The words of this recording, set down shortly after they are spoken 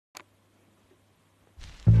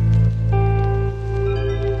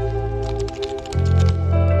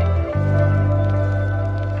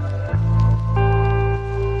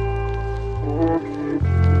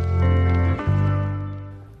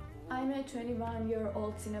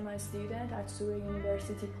21-year-old cinema student at Surrey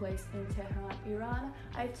University placed in Tehran, Iran.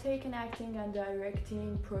 I've taken acting and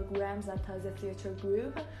directing programs at Taze Theatre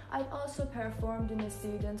Group. I've also performed in a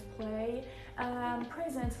student play.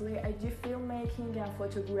 Presently, I do filmmaking and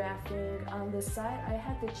photographing. On the side, I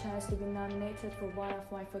had the chance to be nominated for one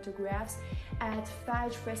of my photographs at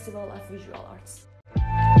Fajr Festival of Visual Arts.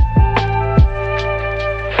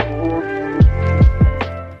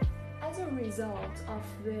 As a result of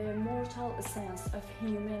the mortal essence of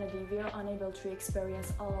humanity, we are unable to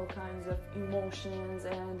experience all kinds of emotions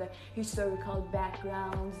and historical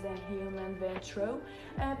backgrounds that human went through.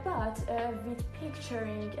 But with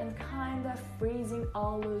picturing and kind of freezing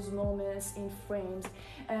all those moments in frames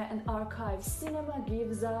and archives, cinema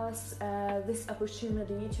gives us this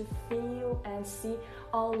opportunity to feel and see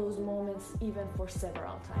all those moments even for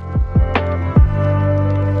several times.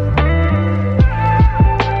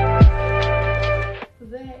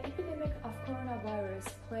 The epidemic of coronavirus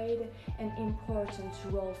played an important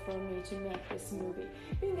role for me to make this movie.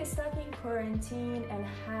 Being stuck in quarantine and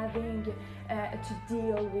having to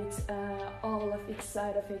deal with all of its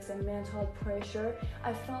side effects and mental pressure,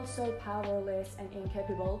 I felt so powerless and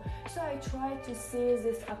incapable. So I tried to seize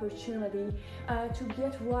this opportunity to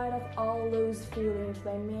get rid of all those feelings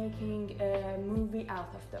by making a movie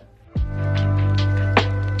out of them.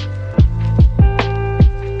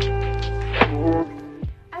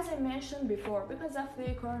 As I mentioned before, because of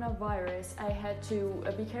the coronavirus, I had to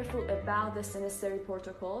be careful about the sanitary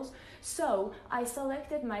protocols, so I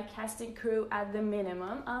selected my casting crew at the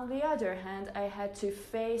minimum. On the other hand, I had to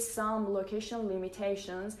face some location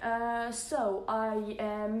limitations, so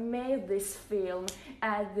I made this film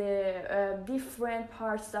at the different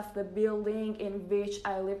parts of the building in which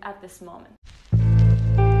I live at this moment.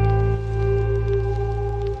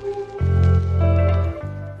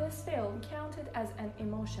 As an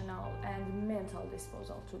emotional and mental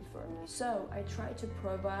disposal tool for me. So I try to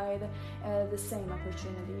provide the same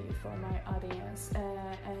opportunity for my audience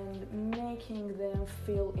and making them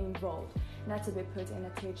feel involved, not to be put in a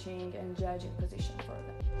teaching and judging position for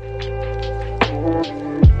them.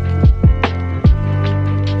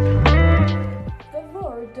 The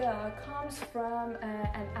word comes from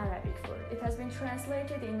an Arabic word. It has been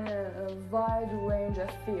translated in a wide range of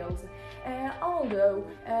fields. Although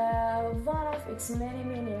one of its many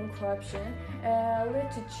meaning corruption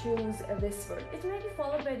led to choose this word. It may be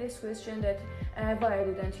followed by this question that why I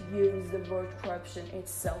didn't use the word corruption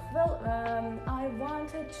itself. Well, I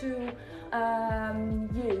wanted to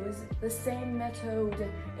use the same method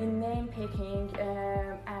in name picking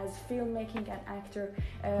as filmmaking and actor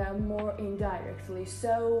more indirectly.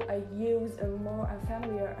 So I use a more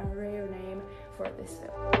unfamiliar and rare name for this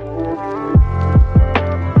film.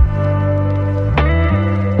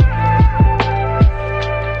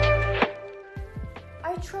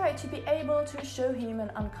 Try to be able to show human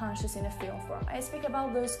unconscious in a film form. I speak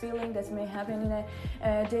about those feelings that may happen in a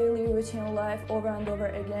daily routine life over and over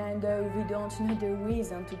again, though we don't know the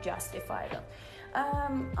reason to justify them.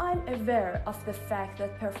 I'm aware of the fact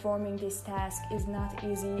that performing this task is not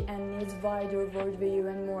easy and needs wider worldview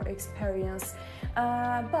and more experience,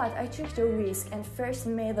 but I took the risk and first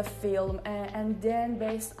made the film and then,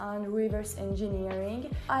 based on reverse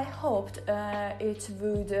engineering, I hoped it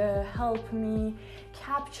would help me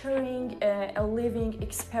capturing a living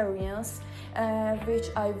experience which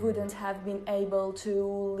I wouldn't have been able to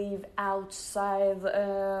live outside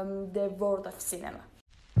the world of cinema.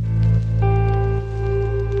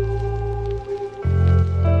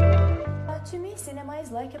 To me, cinema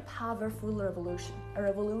is like a powerful revolution, a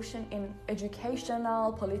revolution in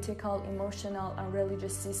educational, political, emotional, and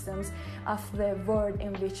religious systems of the world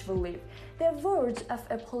in which we live. The words of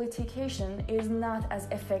a politician is not as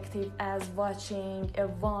effective as watching a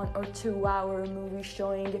 1 or 2 hour movie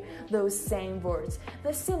showing those same words.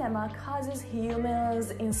 The cinema causes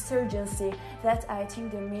humans insurgency that I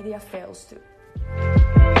think the media fails to.